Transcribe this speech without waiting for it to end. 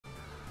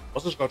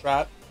What's this,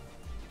 Tribe?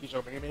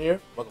 Keisha Gaming here.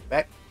 Welcome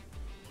back.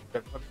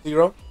 Back to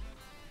 0.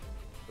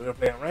 We're gonna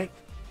play on rank.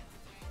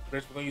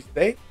 First we're gonna use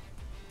today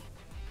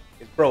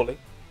is BROLY.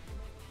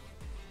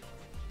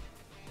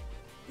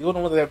 You don't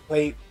know whether I've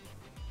played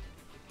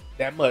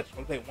that much.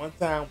 I'm gonna play one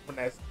time from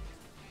that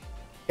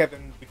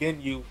Captain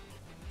Begin You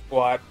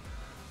Squad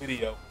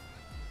video.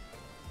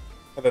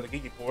 Because of the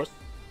Geeky Force.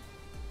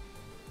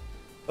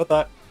 So I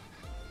thought,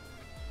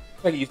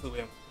 I get used to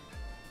him.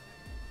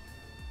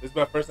 This is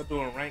my first time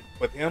doing rank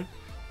with him.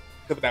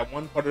 Except for that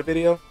one part of the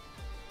video.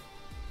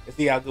 Let's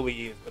see how good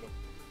he is with him.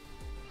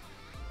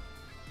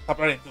 Hop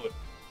right into it.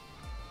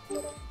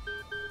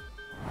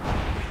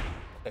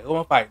 Okay, who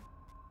am I fighting?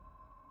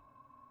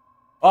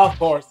 Oh, of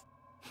course.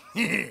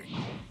 At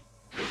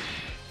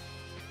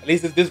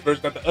least it's this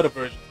version, not the other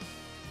version.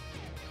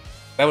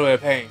 That would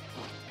have been a pain.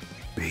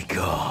 Be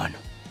gone.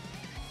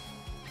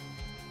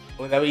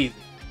 Well, that was easy.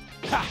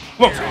 Come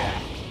on.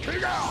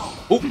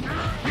 Oop.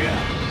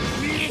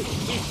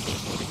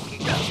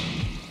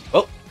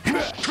 Oh.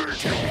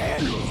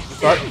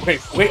 Start. Okay,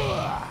 wait.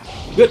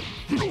 Good.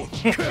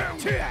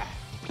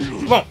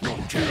 Come on.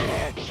 Punch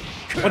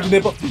your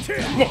nipple.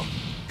 Come on.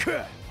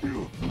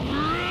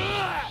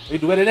 You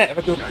do better than that if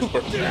I do a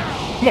super.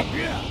 Come on.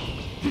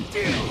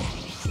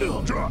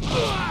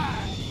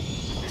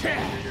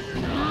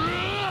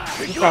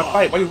 You try to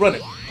fight while you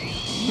running.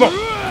 Come on.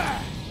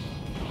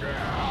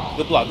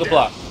 Good block, good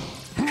block.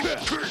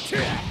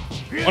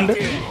 Under.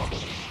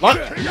 Launch.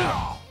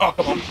 Oh,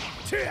 come on.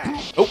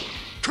 Nope.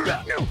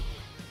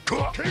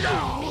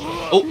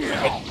 Oh,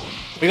 right.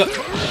 Wake up.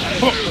 Come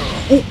on.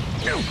 Ooh.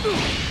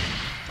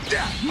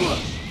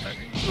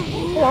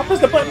 Oh, I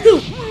pressed the button too.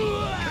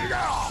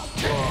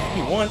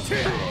 You won.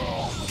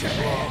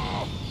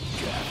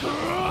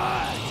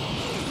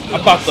 I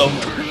thought so.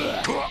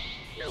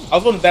 I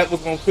was wondering if that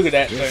was going to trigger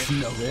that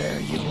thing. Come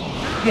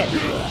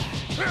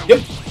on. Yep.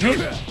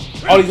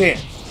 All these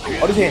hands.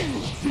 All these hands.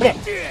 Come on.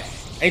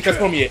 Ain't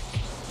transformed yet.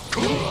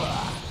 Come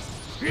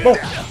on.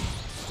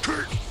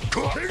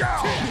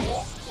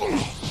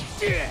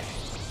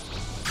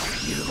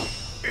 You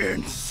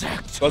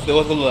insect. What's it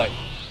look like?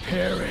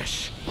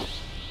 Perish.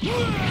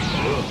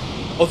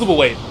 Oh, super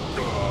wave.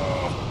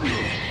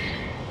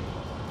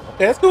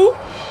 Okay, that's cool.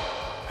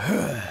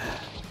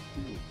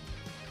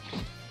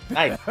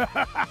 Nice.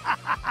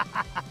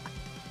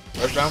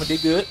 First round we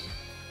did good.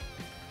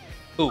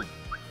 Cool.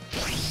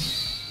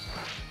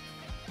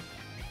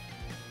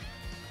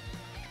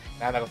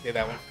 Nah, I'm not gonna say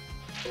that one.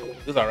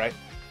 This is alright.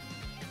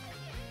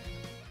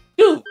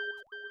 Dude!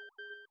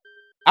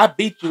 I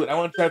beat you and I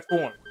want to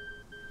transform.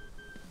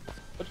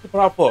 What you put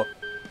out for?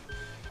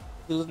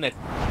 Who's next?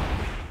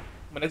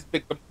 My next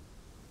victim.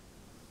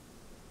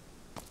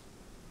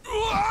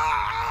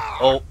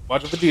 Oh,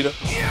 watch out Vegeta.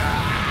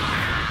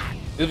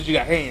 This is what you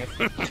got hands.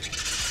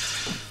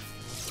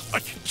 I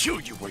can kill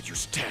you where you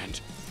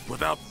stand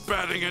without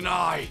batting an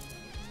eye.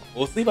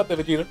 We'll see about that,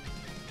 Vegeta.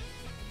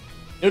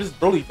 There's this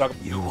BROLY talking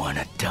about. You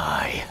wanna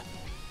die?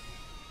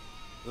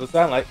 Does it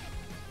sound like?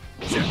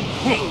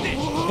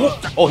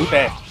 Oh, he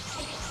fast.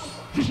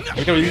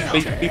 Every time he uses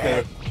he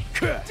better.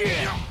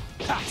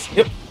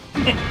 Yep.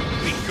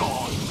 Be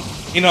gone.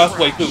 You know that's the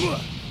way too.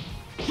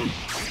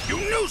 You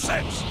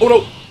nuisance. Oh no.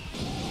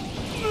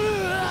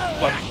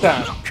 One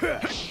time.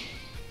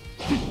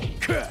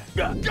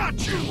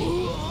 Got you.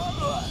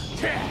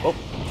 Oh.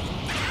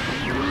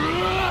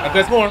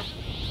 That's more.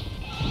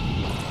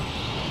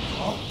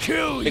 I'll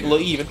kill Make you. a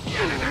little even.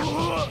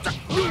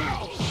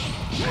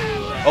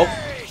 Oh.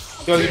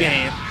 Give me your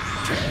hand.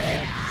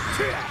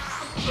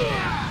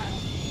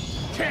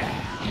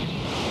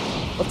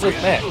 What's this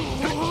match?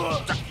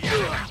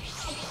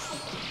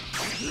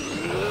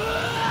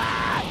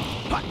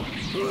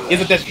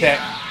 It's a dash attack.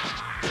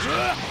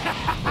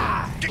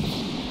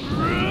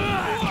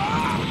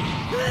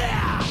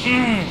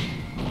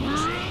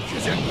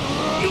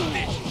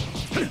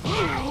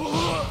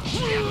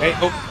 Hey,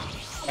 oh,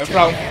 have a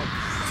problem.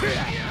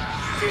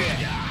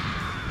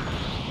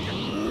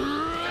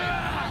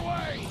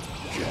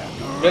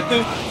 Red 2?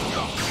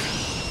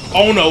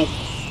 Oh no!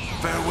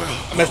 Farewell.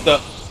 I messed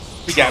up.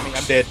 He got me,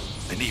 I'm dead.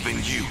 And even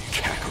you,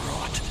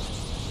 Kakarot.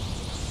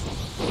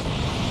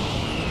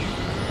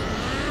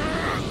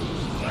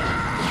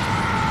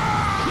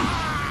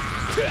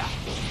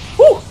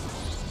 Whew!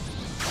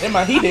 Never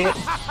mind, he dead.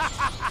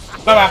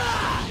 Bye-bye.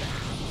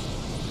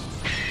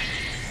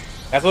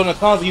 That's one of the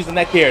cons of using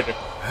that character.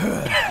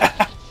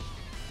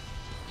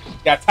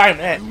 Got time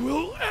that. I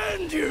will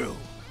end you.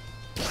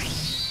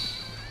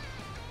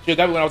 Should've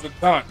got me when I was at the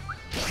con.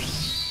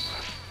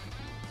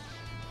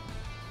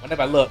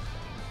 Whenever I look.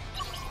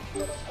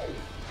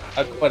 I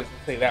was funny to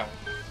say that one.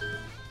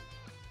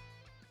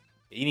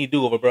 You need to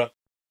do over, bro.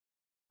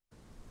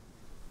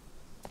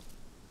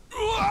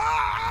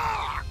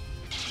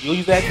 You'll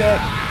use that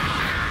attack?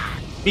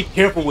 Be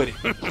careful with it.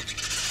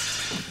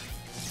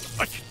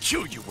 I can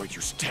kill you where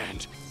you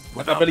stand.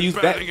 I better use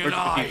that batting an versus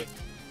eye.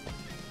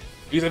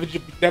 Vegeta. Use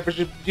that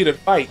versus Vegeta to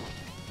fight.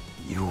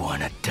 You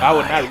wanna die? I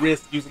would not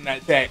risk using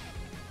that attack.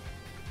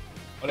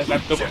 Unless I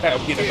double attack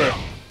Vegeta first.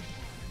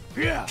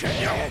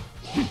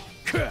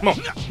 Come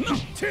on.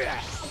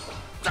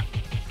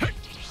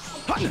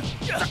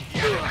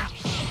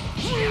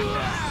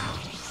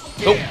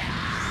 Go.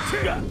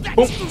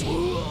 Boom.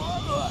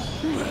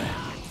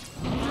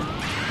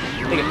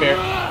 Take it fair.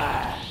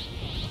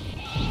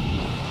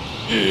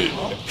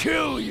 I'll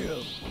kill you.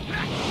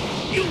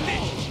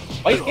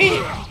 Wait, hey.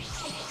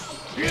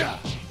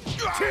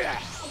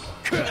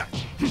 Come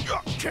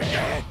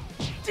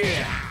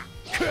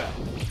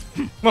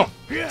on.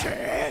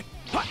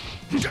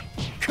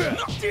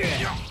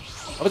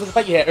 What was the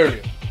fight you had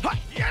earlier?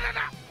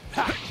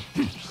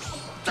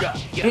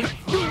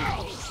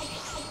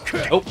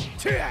 Oh.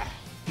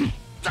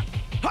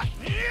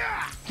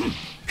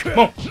 Come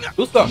on.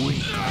 Do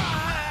something.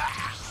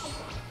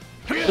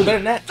 Do better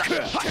than that.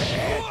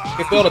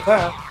 Get through all the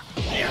time.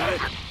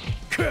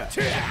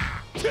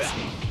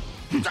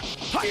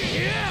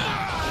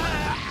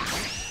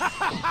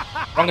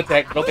 Wrong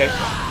attack, but okay.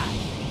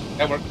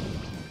 That worked.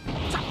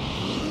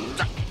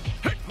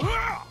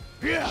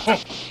 Yeah.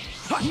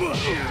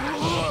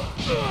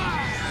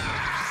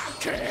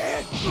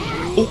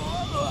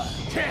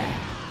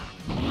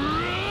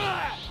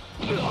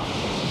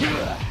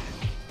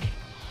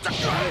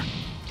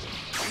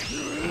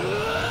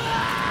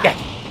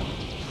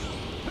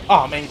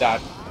 Oh man, he died.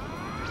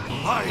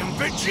 I am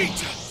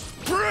Vegeta,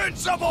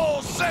 Prince of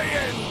all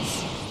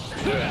Saiyans.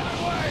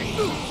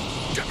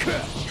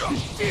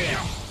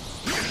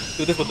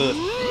 Dude, this was good.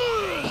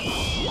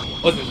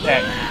 What's his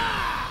attack?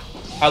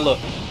 I look.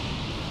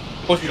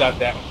 Of course you got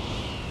that one.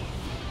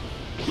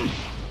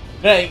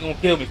 That ain't gonna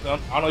kill me, son.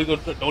 I know you're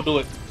gonna don't do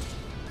it.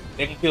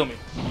 They gonna kill me.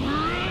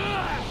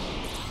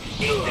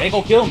 They ain't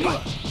gonna kill me.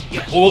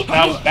 Oh,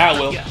 now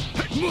will.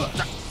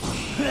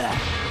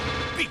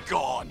 Be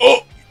gone.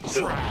 Oh,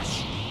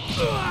 Trash.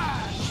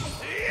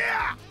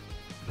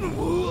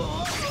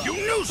 You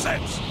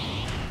nuisance.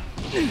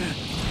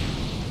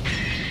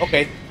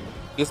 okay.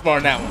 You're smart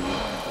on that one.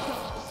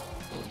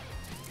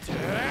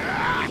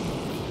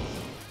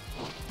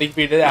 Think you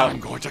figured it out. I'm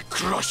going to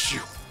crush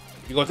you.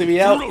 You gonna take me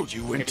out? Throw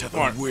you into the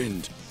smart.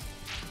 wind.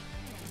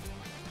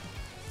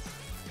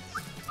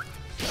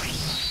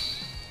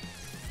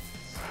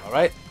 All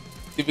right.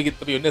 See if we get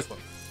to be on this one.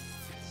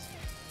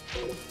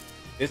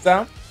 This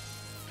time,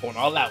 going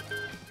all out.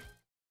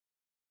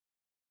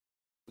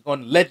 We're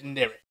going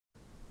legendary.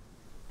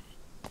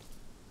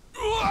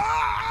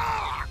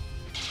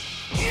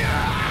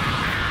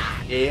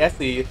 Yeah, I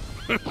see you.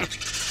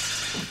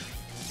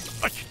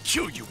 I can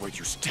kill you where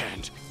you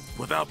stand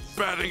without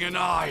batting an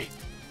eye.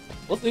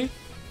 We'll see.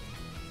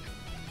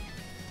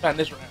 Trying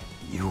this round.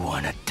 You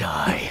wanna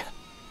die?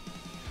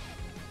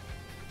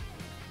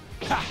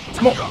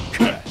 Come on.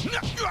 Come on.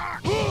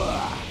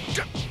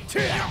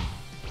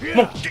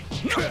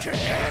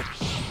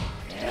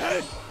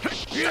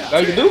 Now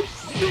you can do?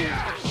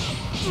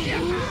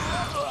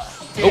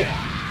 Oh.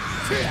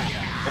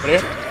 Over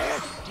there.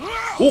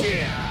 Oh.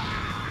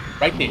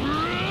 Right there.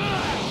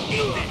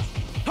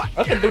 I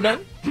couldn't do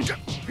nothing.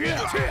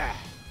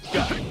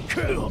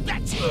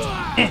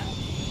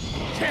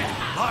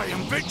 I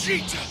am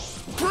Vegeta,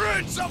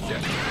 Prince of the...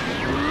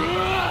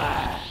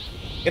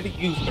 Get to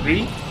use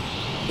 3.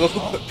 Go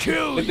super,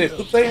 kill is this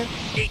Super Saiyan?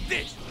 Eat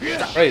this.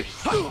 That's crazy.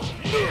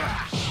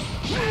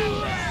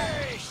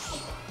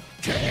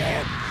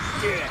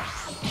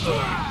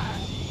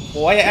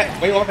 Boy, why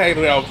you all have to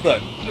do that all of a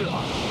sudden?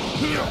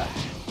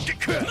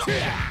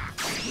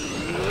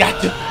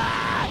 Gotcha.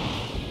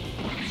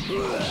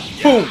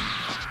 Boom.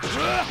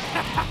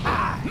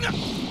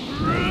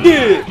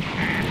 Yeah.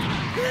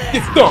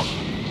 Get stumped.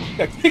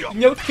 Got kicked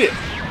in your chest.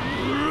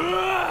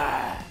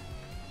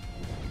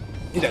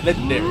 He's that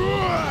legendary.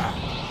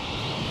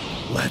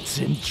 Let's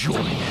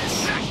enjoy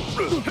this.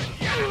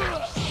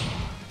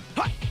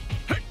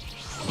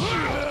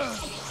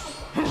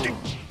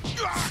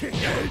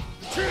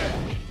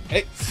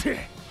 Hey.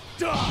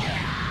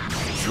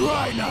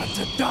 Try not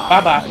to die.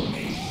 Bye bye.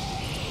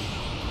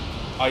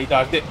 Oh, you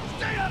dodged it.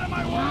 Stay out of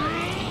my way.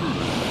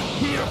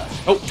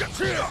 Oh.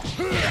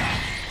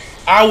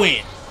 I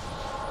win.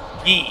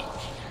 Yeah.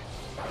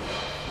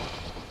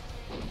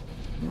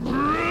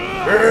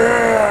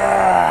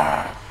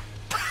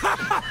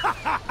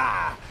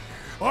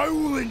 I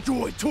will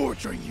enjoy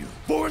torturing you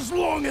for as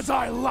long as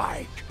I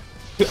like.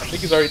 I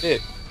think he's already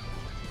dead.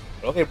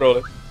 Okay,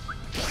 Broly.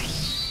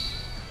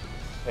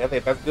 Okay, I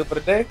think that's good for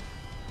the day.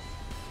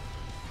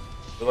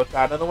 We're gonna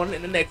try another one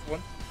in the next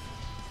one.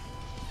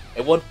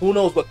 And one, who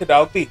knows what could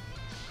dog be?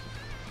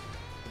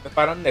 We'll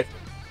find out on the next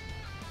one.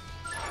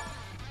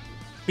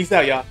 Peace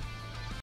out, y'all.